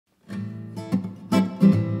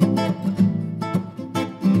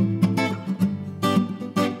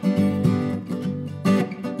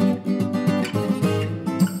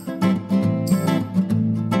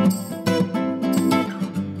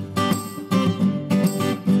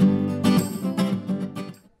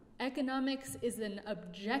economics is an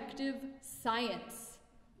objective science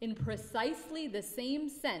in precisely the same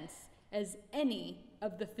sense as any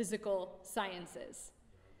of the physical sciences.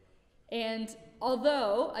 And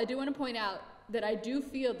although I do want to point out that I do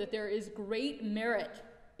feel that there is great merit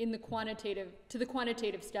in the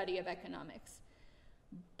quantitative study of economics,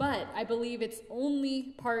 but I believe it's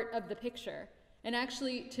only part of the picture. And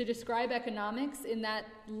actually, to describe economics in that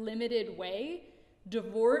limited way,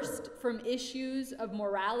 divorced from issues of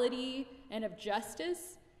morality and of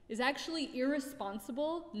justice, is actually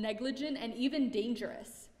irresponsible, negligent, and even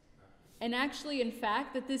dangerous. And actually, in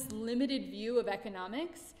fact, that this limited view of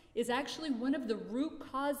economics is actually one of the root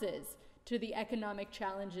causes to the economic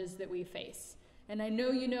challenges that we face. And I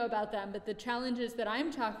know you know about them, but the challenges that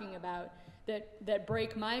I'm talking about that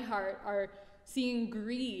break my heart are seeing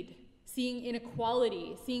greed, seeing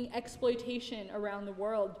inequality, seeing exploitation around the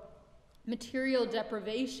world, material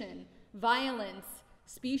deprivation, violence,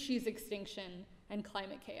 species extinction, and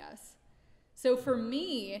climate chaos. So for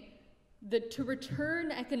me, to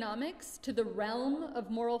return economics to the realm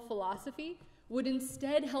of moral philosophy would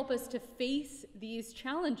instead help us to face these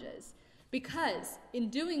challenges, because in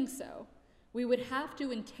doing so, we would have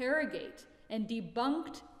to interrogate and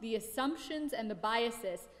debunk the assumptions and the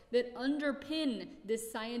biases that underpin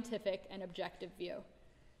this scientific and objective view.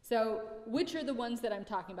 So which are the ones that I'm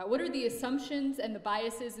talking about? What are the assumptions and the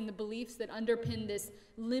biases and the beliefs that underpin this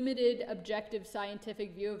limited objective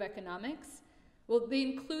scientific view of economics? Well, they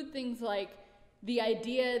include things like the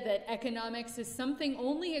idea that economics is something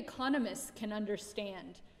only economists can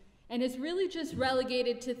understand, and is really just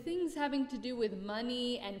relegated to things having to do with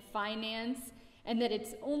money and finance, and that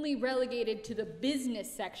it's only relegated to the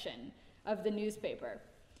business section of the newspaper.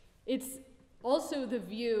 It's also the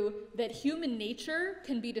view that human nature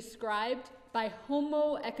can be described by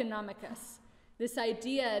Homo economicus, this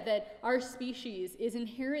idea that our species is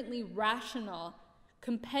inherently rational,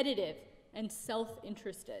 competitive, and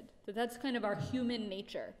self-interested. So that's kind of our human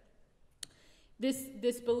nature.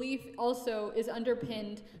 This belief also is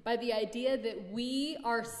underpinned by the idea that we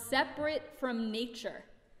are separate from nature,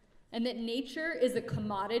 and that nature is a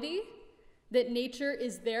commodity, that nature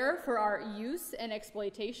is there for our use and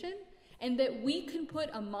exploitation, and that we can put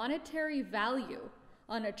a monetary value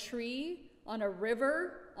on a tree, on a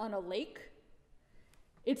river, on a lake.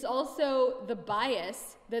 It's also the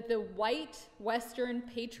bias that the white, Western,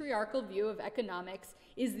 patriarchal view of economics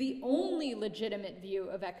is the only legitimate view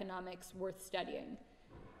of economics worth studying.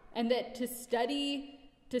 And that to study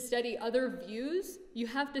other views, you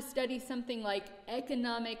have to study something like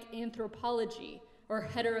economic anthropology or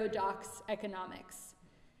heterodox economics.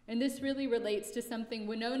 And this really relates to something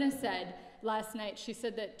Winona said last night. She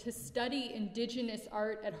said that to study indigenous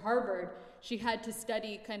art at Harvard, she had to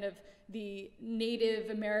study kind of the Native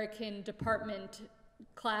American department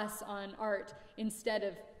class on art instead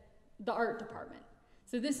of the art department.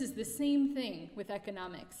 So this is the same thing with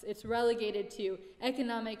economics. It's relegated to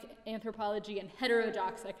economic anthropology and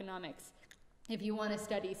heterodox economics if you want to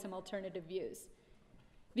study some alternative views.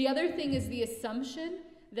 The other thing is the assumption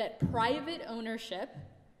that private ownership,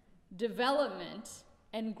 development,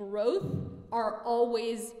 and growth are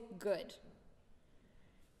always good.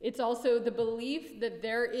 It's also the belief that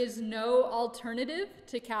there is no alternative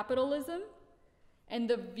to capitalism, and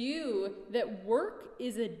the view that work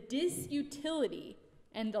is a disutility,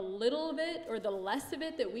 and the little of it or the less of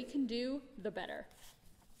it that we can do, the better.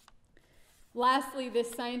 Lastly, this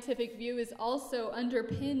scientific view is also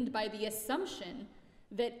underpinned by the assumption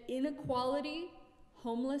that inequality,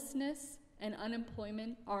 homelessness, and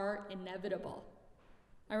unemployment are inevitable.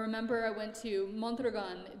 I remember I went to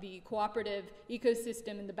Mondragon, the cooperative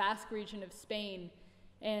ecosystem in the Basque region of Spain,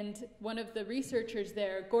 and one of the researchers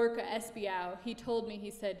there, Gorka Espiau, he told me, he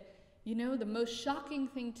said, you know, the most shocking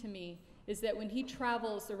thing to me is that when he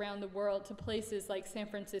travels around the world to places like San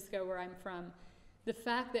Francisco, where I'm from, the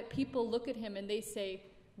fact that people look at him and they say,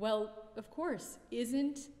 well, of course,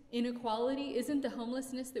 isn't inequality, isn't the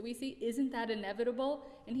homelessness that we see, isn't that inevitable?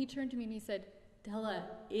 And he turned to me and he said, Della,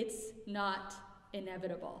 it's not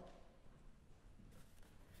inevitable.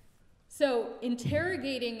 So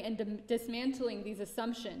interrogating and dismantling these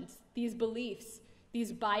assumptions, these beliefs,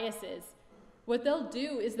 these biases, what they'll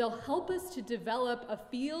do is they'll help us to develop a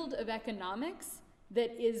field of economics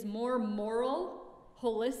that is more moral,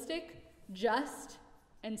 holistic, just,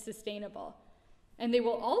 and sustainable. And they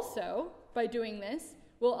will also, by doing this,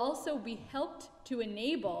 will also be helped to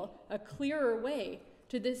enable a clearer way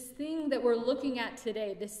to this thing that we're looking at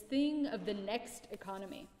today, this thing of the next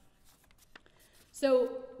economy. So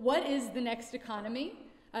what is the next economy?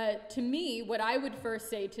 To me, what I would first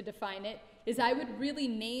say to define it is I would really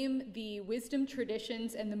name the wisdom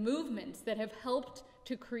traditions and the movements that have helped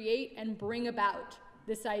to create and bring about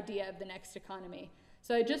this idea of the next economy.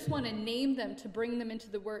 So I just want to name them to bring them into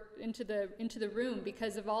the room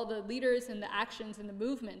because of all the leaders and the actions and the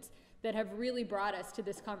movements that have really brought us to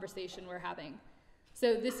this conversation we're having.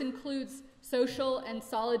 So this includes social and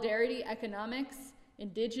solidarity economics,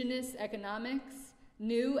 indigenous economics,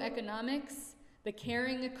 new economics, the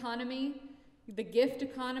caring economy, the gift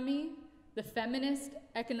economy, the feminist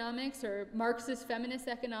economics or Marxist feminist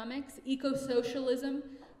economics, eco-socialism,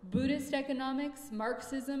 Buddhist economics,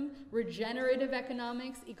 Marxism, regenerative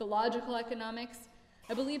economics, ecological economics.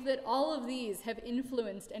 I believe that all of these have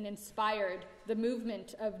influenced and inspired the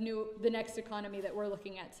movement of the next economy that we're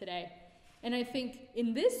looking at today. And I think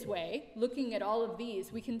in this way, looking at all of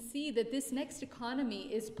these, we can see that this next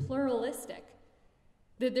economy is pluralistic.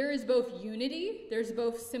 That there is both unity, there's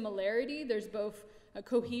both similarity, there's both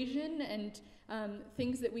cohesion and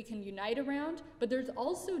things that we can unite around, but there's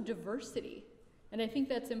also diversity. And I think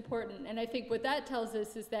that's important. And I think what that tells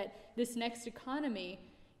us is that this next economy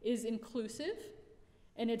is inclusive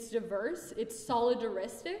and it's diverse, it's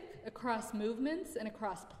solidaristic across movements and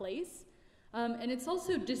across place. And it's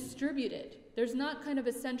also distributed. There's not kind of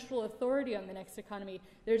a central authority on the next economy.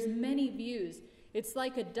 There's many views. It's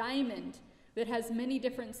like a diamond that has many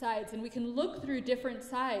different sides, and we can look through different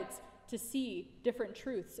sides to see different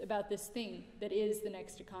truths about this thing that is the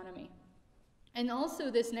next economy. And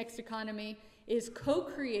also this next economy is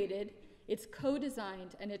co-created, it's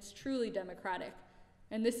co-designed, and it's truly democratic.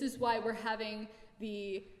 And this is why we're having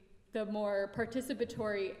the more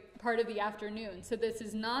participatory part of the afternoon. So this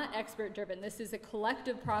is not expert-driven. This is a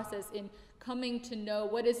collective process in coming to know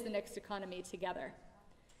what is the next economy together.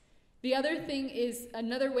 The other thing is,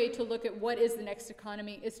 another way to look at what is the next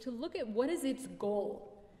economy is to look at what is its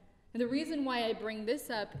goal. And the reason why I bring this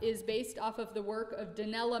up is based off of the work of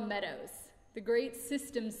Donella Meadows, the great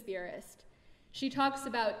systems theorist. She talks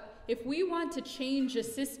about if we want to change a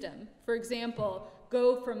system, for example,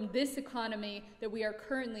 go from this economy that we are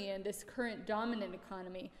currently in, this current dominant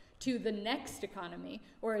economy, to the next economy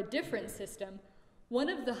or a different system, one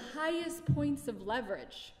of the highest points of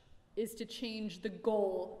leverage is to change the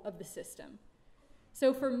goal of the system.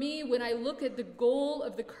 So for me, when I look at the goal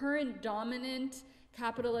of the current dominant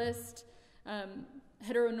capitalist,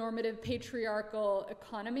 heteronormative, patriarchal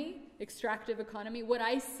economy, extractive economy, what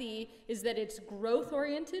I see is that it's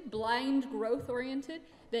growth-oriented, blind growth-oriented,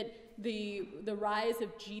 that the rise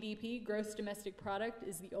of GDP, gross domestic product,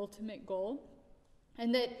 is the ultimate goal,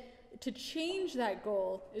 and that to change that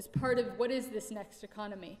goal is part of what is this next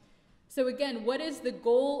economy. So again, what is the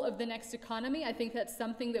goal of the next economy? I think that's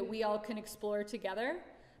something that we all can explore together.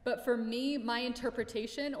 But for me, my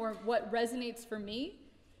interpretation, or what resonates for me,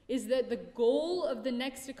 is that the goal of the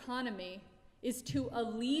next economy is to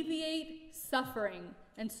alleviate suffering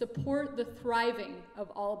and support the thriving of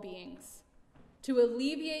all beings. To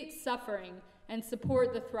alleviate suffering and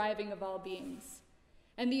support the thriving of all beings.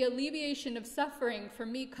 And the alleviation of suffering, for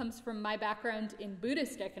me, comes from my background in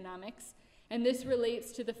Buddhist economics. And this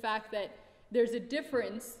relates to the fact that there's a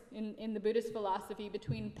difference in the Buddhist philosophy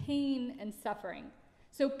between pain and suffering.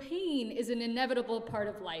 So pain is an inevitable part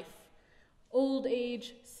of life. Old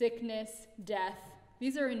age, sickness, death,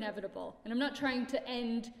 these are inevitable. And I'm not trying to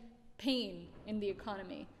end pain in the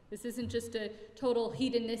economy. This isn't just a total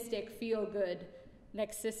hedonistic, feel-good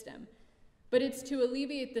next system. But it's to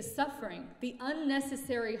alleviate the suffering, the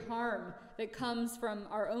unnecessary harm that comes from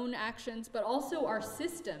our own actions, but also our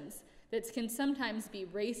systems that can sometimes be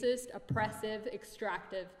racist, oppressive,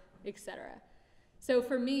 extractive, etc. So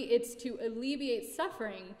for me, it's to alleviate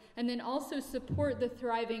suffering and then also support the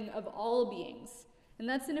thriving of all beings. And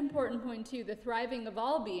that's an important point too, the thriving of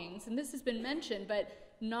all beings. And this has been mentioned, but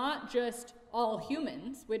not just all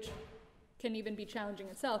humans, which can even be challenging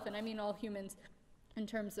itself. And I mean all humans in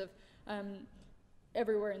terms of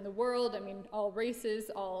everywhere in the world. I mean all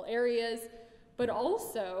races, all areas, but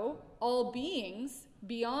also all beings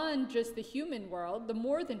beyond just the human world, the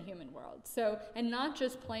more than human world. So, and not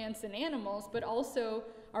just plants and animals, but also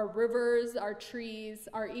our rivers, our trees,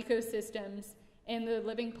 our ecosystems, and the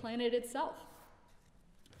living planet itself.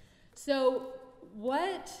 So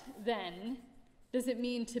what then does it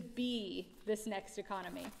mean to be this next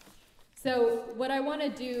economy? So what I want to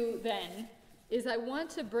do then is I want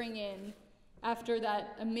to bring in, after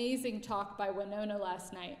that amazing talk by Winona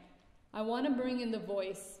last night, I want to bring in the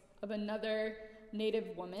voice of another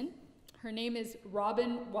Native woman. Her name is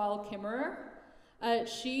Robin Wall-Kimmerer.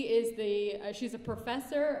 She's a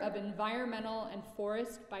professor of environmental and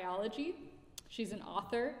forest biology. She's an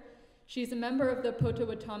author. She's a member of the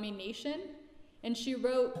Potawatomi Nation, and she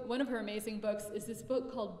wrote, one of her amazing books is this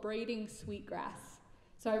book called Braiding Sweetgrass.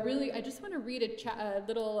 So I just want to read a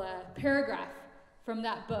little paragraph from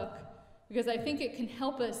that book, because I think it can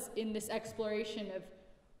help us in this exploration of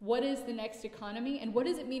what is the next economy and what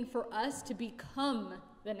does it mean for us to become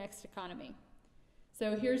the next economy.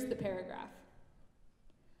 So here's the paragraph.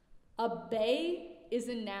 A bay is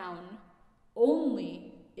a noun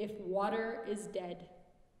only if water is dead.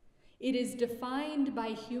 It is defined by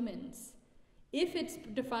humans. If it's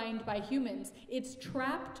defined by humans, it's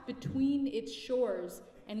trapped between its shores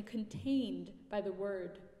and contained by the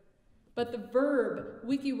word. But the verb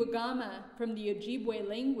wikiwagama from the Ojibwe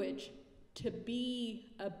language, to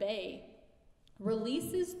be a bay,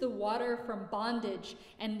 releases the water from bondage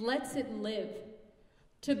and lets it live.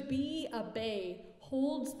 To be a bay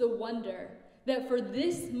holds the wonder that for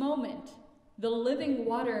this moment, the living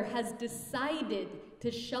water has decided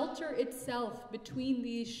to shelter itself between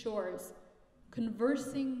these shores,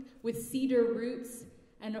 conversing with cedar roots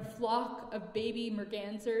and a flock of baby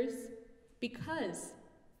mergansers, because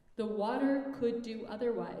the water could do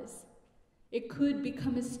otherwise. It could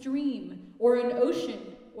become a stream or an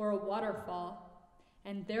ocean or a waterfall.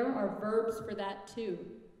 And there are verbs for that too.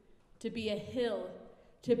 To be a hill,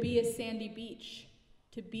 to be a sandy beach,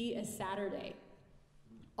 to be a Saturday.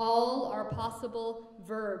 All are possible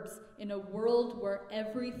verbs in a world where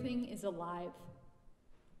everything is alive.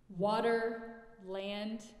 Water,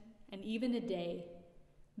 land, and even a day.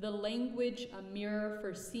 The language a mirror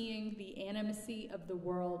for seeing the animacy of the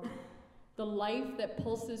world. The life that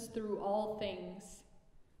pulses through all things,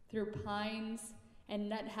 through pines and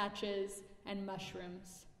nuthatches and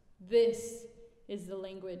mushrooms. This is the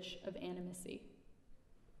language of animacy.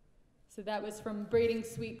 So that was from Braiding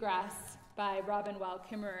Sweetgrass by Robin Weil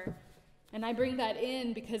Kimmerer. And I bring that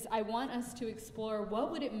in because I want us to explore what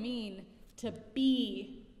would it mean to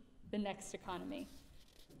be the next economy?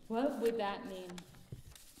 What would that mean?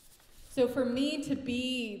 So for me, to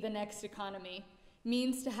be the next economy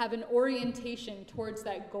means to have an orientation towards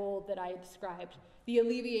that goal that I described, the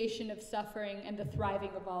alleviation of suffering and the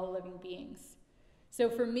thriving of all living beings. So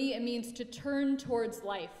for me, it means to turn towards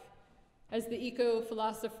life. As the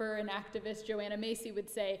eco-philosopher and activist Joanna Macy would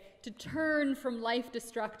say, to turn from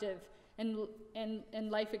life-destructive and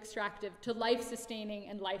life-extractive to life-sustaining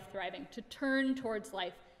and life-thriving, to turn towards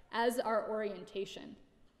life as our orientation.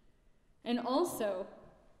 And also,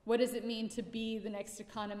 what does it mean to be the next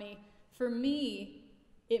economy? For me,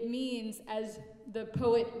 it means, as the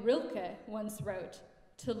poet Rilke once wrote,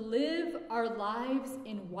 to live our lives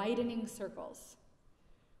in widening circles.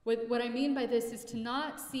 What I mean by this is to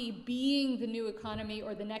not see being the new economy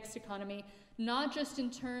or the next economy, not just in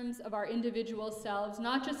terms of our individual selves,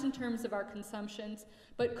 not just in terms of our consumptions,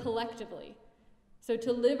 but collectively. So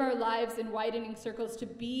to live our lives in widening circles, to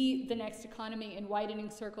be the next economy in widening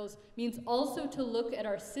circles, means also to look at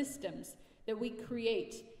our systems that we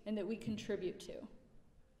create and that we contribute to.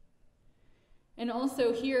 And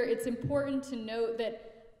also here, it's important to note that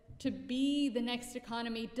to be the next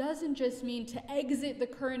economy doesn't just mean to exit the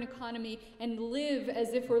current economy and live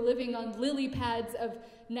as if we're living on lily pads of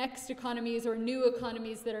next economies or new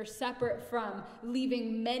economies that are separate from,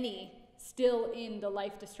 leaving many still in the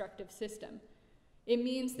life-destructive system. It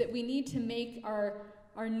means that we need to make our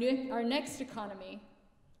next economy,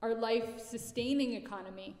 our life-sustaining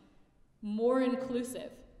economy, more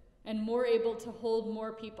inclusive and more able to hold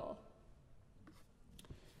more people.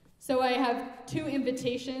 So I have two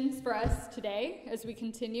invitations for us today as we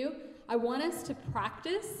continue. I want us to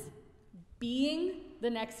practice being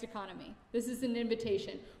the next economy. This is an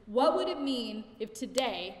invitation. What would it mean if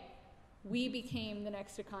today we became the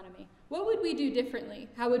next economy? What would we do differently?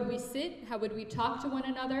 How would we sit? How would we talk to one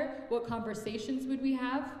another? What conversations would we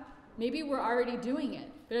have? Maybe we're already doing it,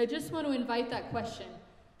 but I just want to invite that question.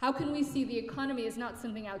 How can we see the economy as not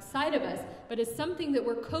something outside of us, but as something that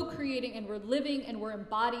we're co-creating and we're living and we're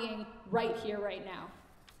embodying right here, right now?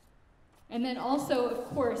 And then also, of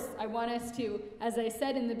course, I want us to, as I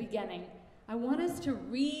said in the beginning, I want us to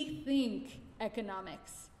rethink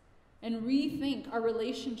economics and rethink our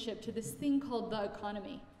relationship to this thing called the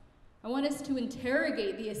economy. I want us to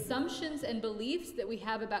interrogate the assumptions and beliefs that we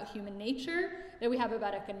have about human nature, that we have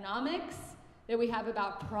about economics, that we have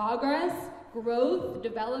about progress, growth,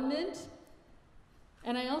 development.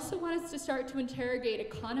 And I also want us to start to interrogate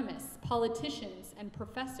economists, politicians, and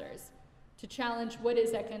professors to challenge what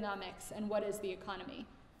is economics and what is the economy,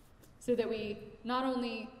 so that we not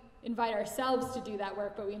only invite ourselves to do that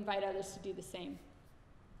work, but we invite others to do the same.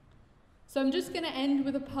 So I'm just going to end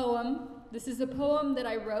with a poem. This is a poem that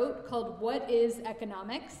I wrote called What is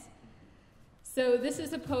Economics? So this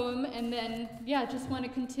is a poem, and then, yeah, just want to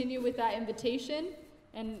continue with that invitation,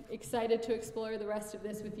 and excited to explore the rest of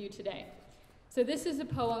this with you today. So this is a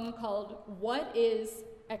poem called What is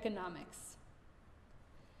Economics?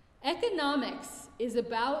 Economics is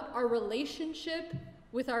about our relationship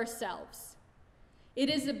with ourselves. It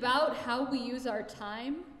is about how we use our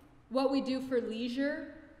time, what we do for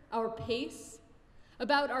leisure, our pace,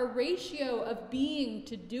 about our ratio of being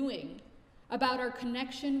to doing, about our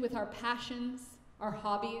connection with our passions, our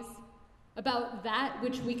hobbies, about that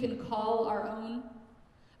which we can call our own,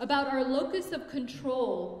 about our locus of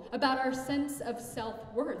control, about our sense of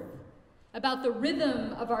self-worth, about the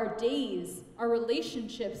rhythm of our days, our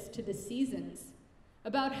relationships to the seasons,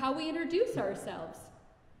 about how we introduce ourselves,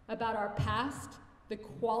 about our past, the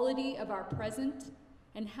quality of our present,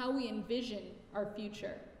 and how we envision our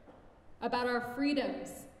future, about our freedoms,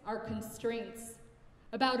 our constraints,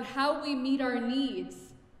 about how we meet our needs,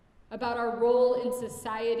 about our role in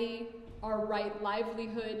society, our right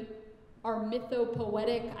livelihood, our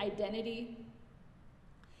mythopoetic identity.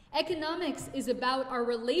 Economics is about our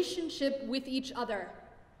relationship with each other.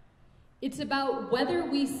 It's about whether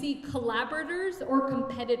we see collaborators or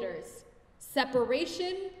competitors,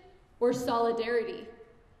 separation or solidarity,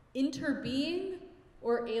 interbeing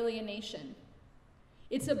or alienation.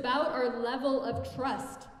 It's about our level of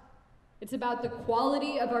trust. It's about the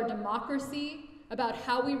quality of our democracy, about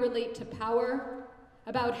how we relate to power,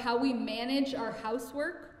 about how we manage our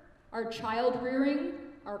housework, our child rearing,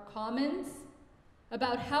 our commons,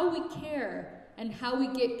 about how we care and how we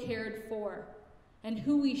get cared for, and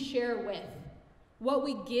who we share with, what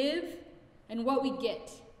we give and what we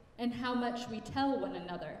get, and how much we tell one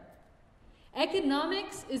another.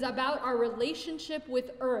 Economics is about our relationship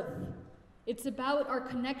with Earth. It's about our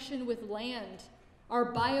connection with land,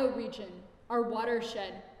 our bioregion, our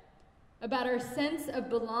watershed, about our sense of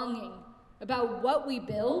belonging, about what we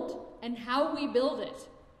build and how we build it,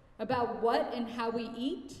 about what and how we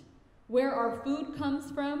eat, where our food comes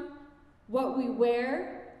from, what we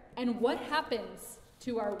wear, and what happens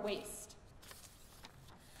to our waste.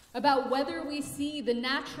 About whether we see the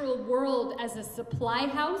natural world as a supply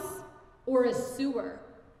house or a sewer,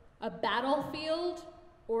 a battlefield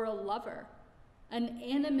or a lover, an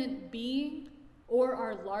animate being or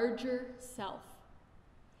our larger self.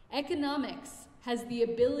 Economics has the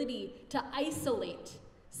ability to isolate,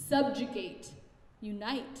 subjugate,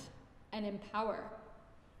 unite, and empower.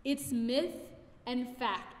 It's myth and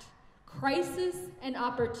fact, crisis and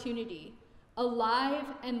opportunity, alive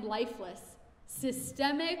and lifeless,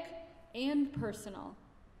 systemic and personal.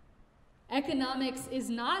 Economics is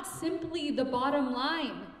not simply the bottom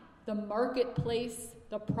line, the marketplace,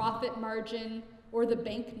 the profit margin, or the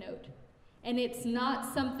banknote. And it's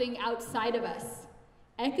not something outside of us.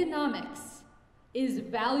 Economics is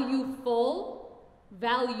valueful,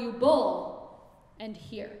 valuable, and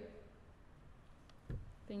here.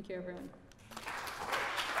 Thank you, everyone.